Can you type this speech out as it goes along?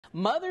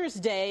Mother's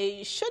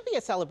Day should be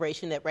a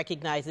celebration that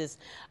recognizes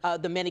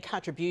the many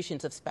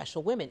contributions of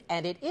special women,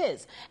 and it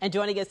is. And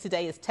joining us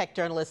today is tech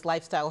journalist,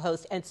 lifestyle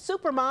host, and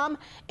supermom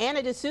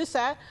Anna De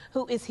Souza,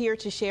 who is here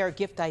to share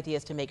gift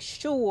ideas to make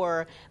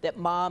sure that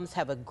moms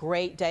have a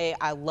great day.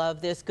 I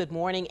love this. Good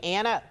morning,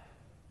 Anna.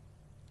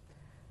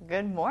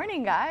 Good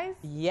morning, guys.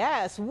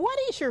 Yes. What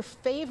is your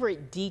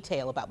favorite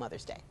detail about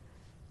Mother's Day?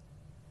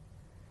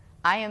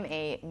 I am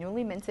a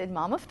newly minted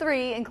mom of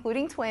 3,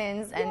 including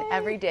twins, and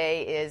every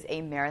day is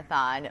a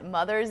marathon.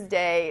 Mother's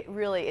Day,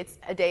 really, it's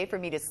a day for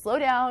me to slow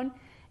down,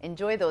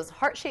 enjoy those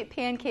heart-shaped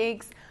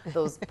pancakes,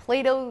 those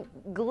Play-Doh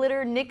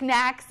glitter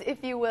knickknacks,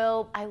 if you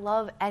will. I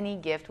love any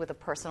gift with a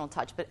personal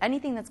touch, but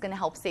anything that's going to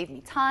help save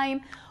me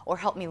time or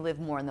help me live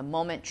more in the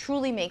moment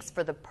truly makes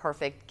for the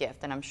perfect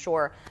gift, and I'm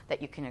sure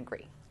that you can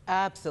agree.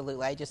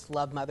 Absolutely. I just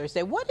love Mother's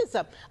Day. What is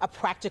a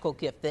practical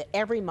gift that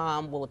every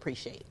mom will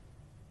appreciate?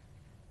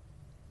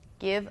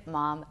 Give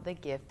mom the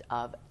gift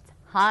of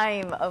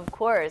time, of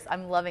course.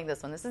 I'm loving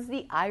this one. This is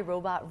the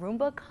iRobot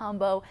Roomba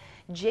Combo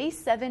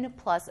J7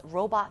 Plus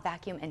Robot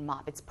Vacuum and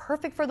Mop. It's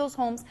perfect for those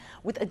homes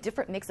with a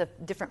different mix of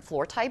different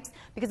floor types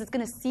because it's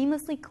going to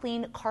seamlessly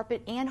clean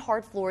carpet and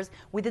hard floors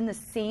within the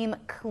same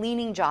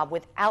cleaning job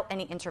without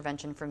any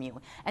intervention from you.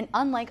 And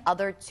unlike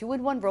other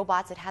 2-in-1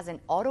 robots, it has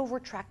an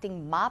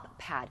auto-retracting mop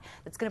pad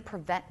that's going to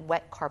prevent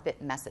wet carpet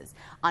messes.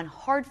 On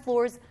hard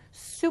floors,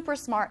 super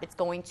smart. It's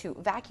going to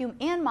vacuum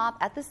and mop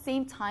at the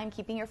same time,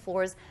 keeping your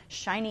floors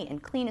shiny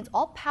and clean. It's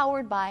all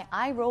powered by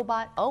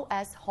iRobot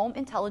OS Home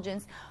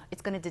Intelligence.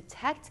 It's going to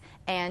detect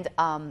and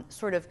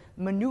sort of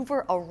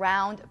maneuver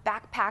around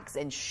backpacks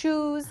and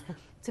shoes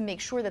to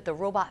make sure that the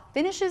robot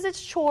finishes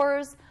its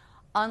chores,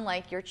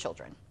 unlike your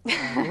children.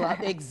 Well,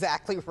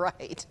 exactly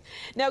right.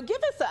 Now, give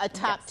us a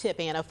top tip,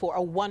 Anna, for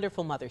a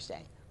wonderful Mother's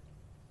Day.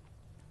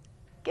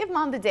 Give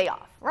mom the day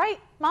off,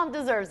 right? Mom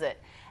deserves it.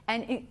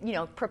 And, you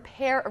know,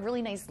 prepare a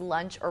really nice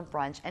lunch or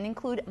brunch and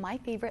include my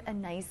favorite, a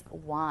nice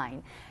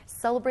wine.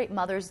 Celebrate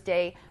Mother's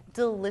Day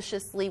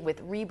deliciously with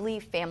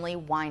Rieble Family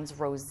Wines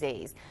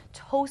Rosés.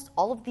 Toast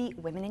all of the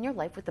women in your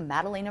life with the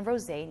Madalena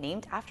Rosé,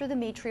 named after the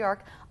matriarch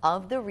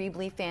of the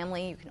Rieble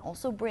family. You can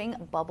also bring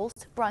bubbles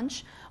to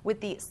brunch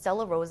with the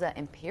Stella Rosa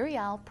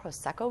Imperial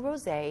Prosecco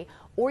Rosé,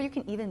 or you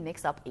can even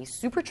mix up a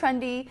super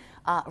trendy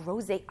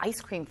rosé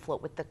ice cream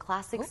float with the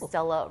classic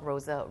Stella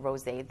Rosa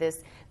Rosé.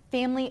 This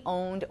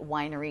family-owned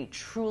winery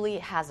truly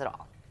has it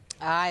all.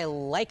 I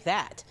like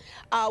that.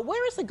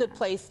 Where is a good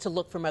place to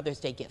look for Mother's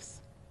Day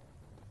gifts?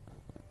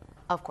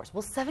 Of course.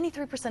 Well,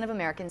 73% of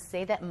Americans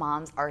say that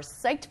moms are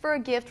psyched for a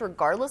gift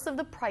regardless of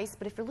the price.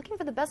 But if you're looking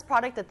for the best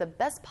product at the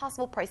best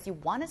possible price, you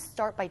want to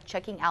start by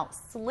checking out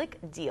Slick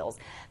Deals.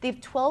 They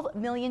have 12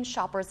 million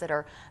shoppers that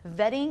are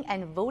vetting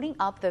and voting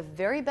up the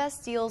very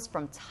best deals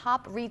from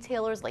top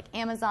retailers like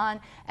Amazon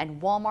and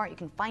Walmart. You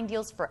can find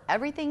deals for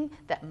everything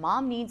that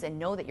mom needs and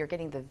know that you're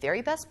getting the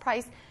very best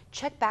price.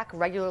 Check back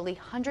regularly,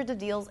 hundreds of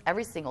deals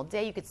every single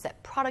day. You could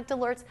set product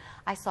alerts.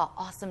 I saw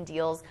awesome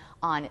deals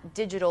on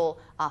digital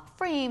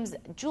frames,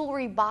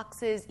 jewelry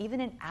boxes,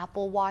 even an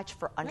Apple Watch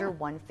for under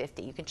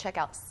 $150. You can check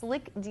out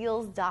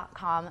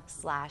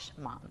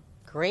slickdeals.com/mom.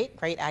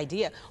 Great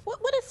idea.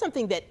 What is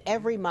something that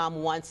every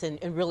mom wants and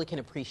really can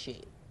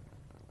appreciate?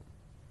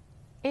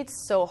 It's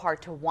so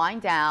hard to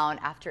wind down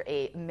after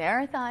a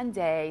marathon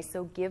day,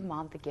 so give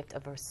mom the gift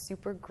of a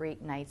super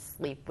great night's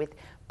sleep with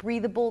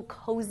breathable,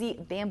 cozy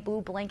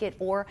bamboo blanket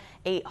or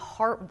a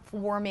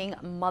heartwarming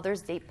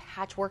Mother's Day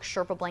patchwork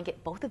Sherpa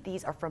blanket. Both of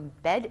these are from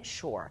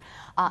Bedshore.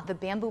 The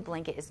bamboo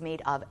blanket is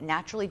made of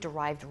naturally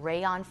derived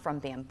rayon from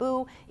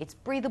bamboo. It's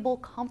breathable,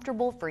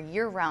 comfortable for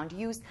year-round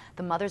use.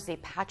 The Mother's Day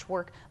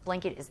patchwork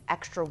blanket is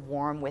extra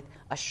warm with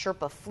a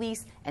Sherpa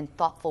fleece and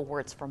thoughtful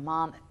words for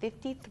mom.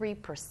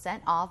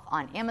 53% off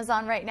on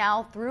Amazon right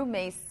now through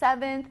May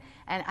 7th.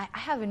 And I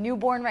have a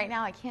newborn right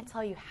now. I can't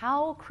tell you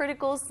how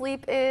critical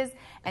sleep is.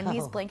 And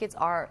these blankets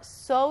are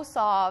so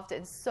soft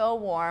and so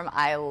warm.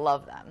 I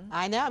love them.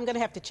 I know. I'm going to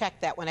have to check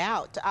that one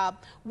out.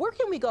 Where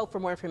can we go for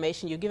more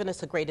information? You've given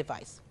us a great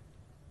advice.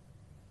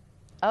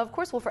 Of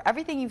course. Well, for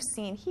everything you've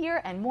seen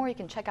here and more, you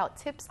can check out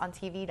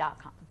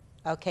tipsontv.com.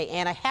 Okay,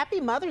 Anna,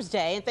 happy Mother's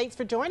Day, and thanks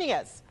for joining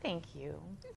us. Thank you.